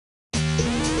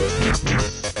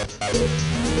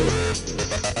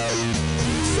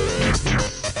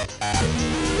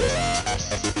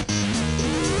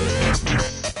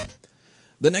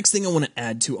The next thing I want to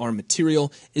add to our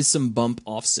material is some bump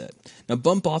offset. Now,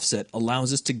 bump offset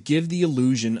allows us to give the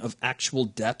illusion of actual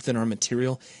depth in our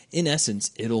material. In essence,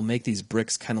 it'll make these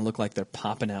bricks kind of look like they're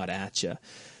popping out at you.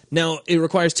 Now, it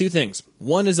requires two things.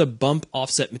 One is a bump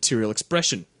offset material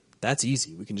expression. That's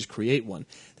easy. We can just create one.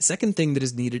 The second thing that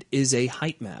is needed is a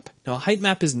height map. Now, a height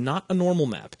map is not a normal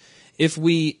map. If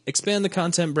we expand the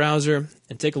content browser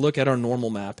and take a look at our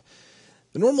normal map,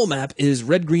 the normal map is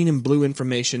red, green, and blue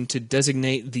information to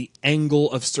designate the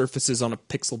angle of surfaces on a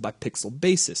pixel-by-pixel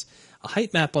basis. A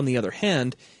height map, on the other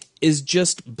hand, is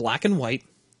just black and white,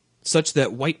 such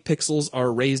that white pixels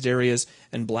are raised areas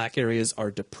and black areas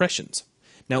are depressions.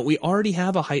 Now, we already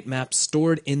have a height map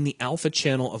stored in the alpha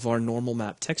channel of our normal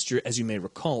map texture, as you may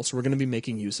recall, so we're going to be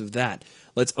making use of that.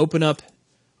 Let's open up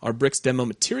our bricks demo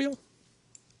material,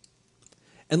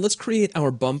 and let's create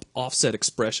our bump offset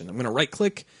expression. I'm going to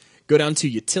right-click, go down to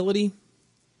Utility,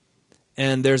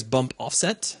 and there's Bump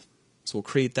Offset. So we'll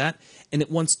create that. And it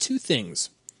wants two things.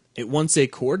 It wants a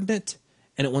coordinate,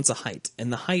 and it wants a height.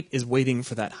 And the height is waiting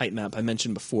for that height map I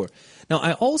mentioned before. Now,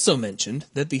 I also mentioned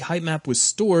that the height map was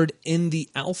stored in the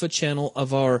alpha channel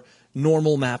of our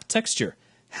normal map texture.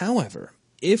 However,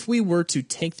 if we were to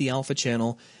take the alpha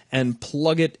channel and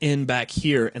plug it in back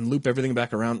here and loop everything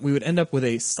back around, we would end up with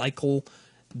a cycle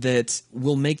that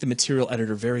will make the material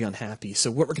editor very unhappy.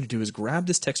 So what we're going to do is grab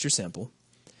this texture sample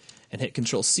and hit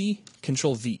Control-C,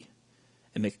 Control-V,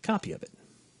 and make a copy of it.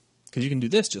 Because you can do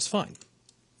this just fine.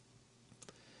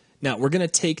 Now, we're going to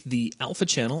take the alpha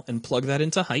channel and plug that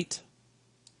into height.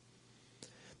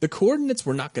 The coordinates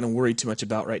we're not going to worry too much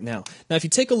about right now. Now, if you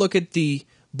take a look at the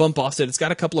bump offset, it's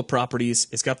got a couple of properties.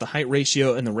 It's got the height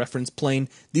ratio and the reference plane.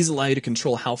 These allow you to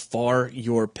control how far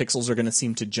your pixels are going to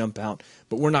seem to jump out,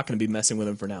 but we're not going to be messing with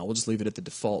them for now. We'll just leave it at the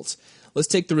defaults. Let's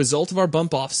take the result of our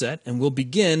bump offset, and we'll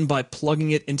begin by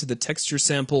plugging it into the texture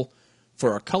sample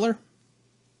for our color.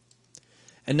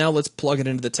 And now let's plug it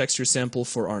into the texture sample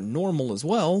for our normal as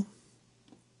well.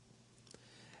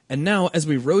 And now, as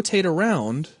we rotate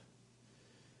around,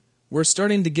 we're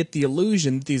starting to get the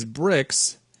illusion that these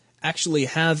bricks actually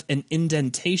have an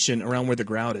indentation around where the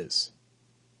grout is,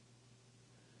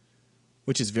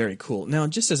 which is very cool. Now,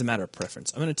 just as a matter of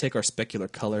preference, I'm going to take our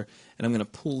specular color and I'm going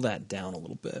to pull that down a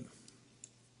little bit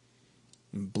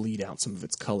and bleed out some of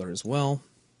its color as well.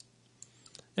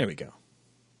 There we go.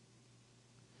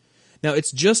 Now,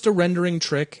 it's just a rendering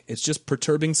trick. It's just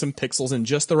perturbing some pixels in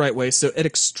just the right way. So at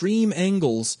extreme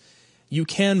angles, you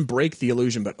can break the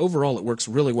illusion, but overall it works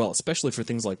really well, especially for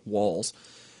things like walls.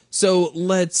 So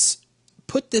let's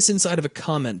put this inside of a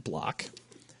comment block.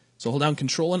 So hold down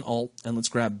Control and Alt, and let's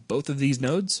grab both of these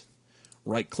nodes,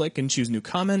 right-click and choose New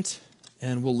Comment,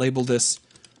 and we'll label this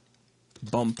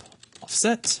Bump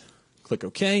Offset. Click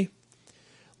OK.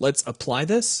 Let's apply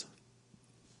this.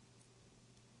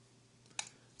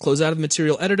 Close out of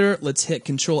Material Editor. Let's hit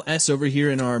Control-S over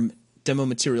here in our Demo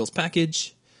Materials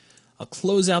package. I'll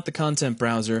close out the content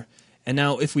browser, and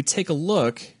now if we take a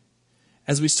look,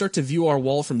 as we start to view our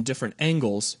wall from different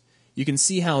angles, you can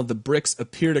see how the bricks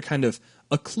appear to kind of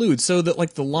occlude, so that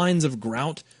like the lines of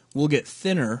grout will get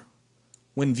thinner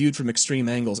when viewed from extreme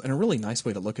angles. And a really nice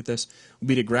way to look at this would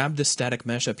be to grab this static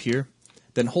mesh up here,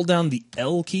 then hold down the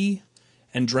L key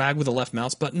and drag with the left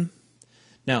mouse button.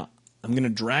 Now, I'm going to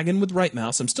drag in with right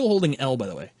mouse. I'm still holding L, by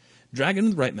the way. Drag in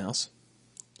with right mouse.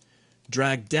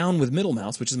 Drag down with middle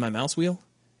mouse, which is my mouse wheel.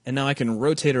 And now I can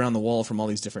rotate around the wall from all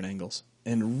these different angles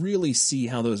and really see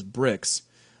how those bricks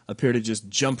appear to just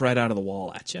jump right out of the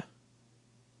wall at you.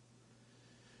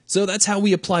 So that's how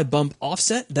we apply bump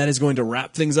offset. That is going to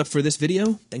wrap things up for this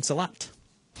video. Thanks a lot.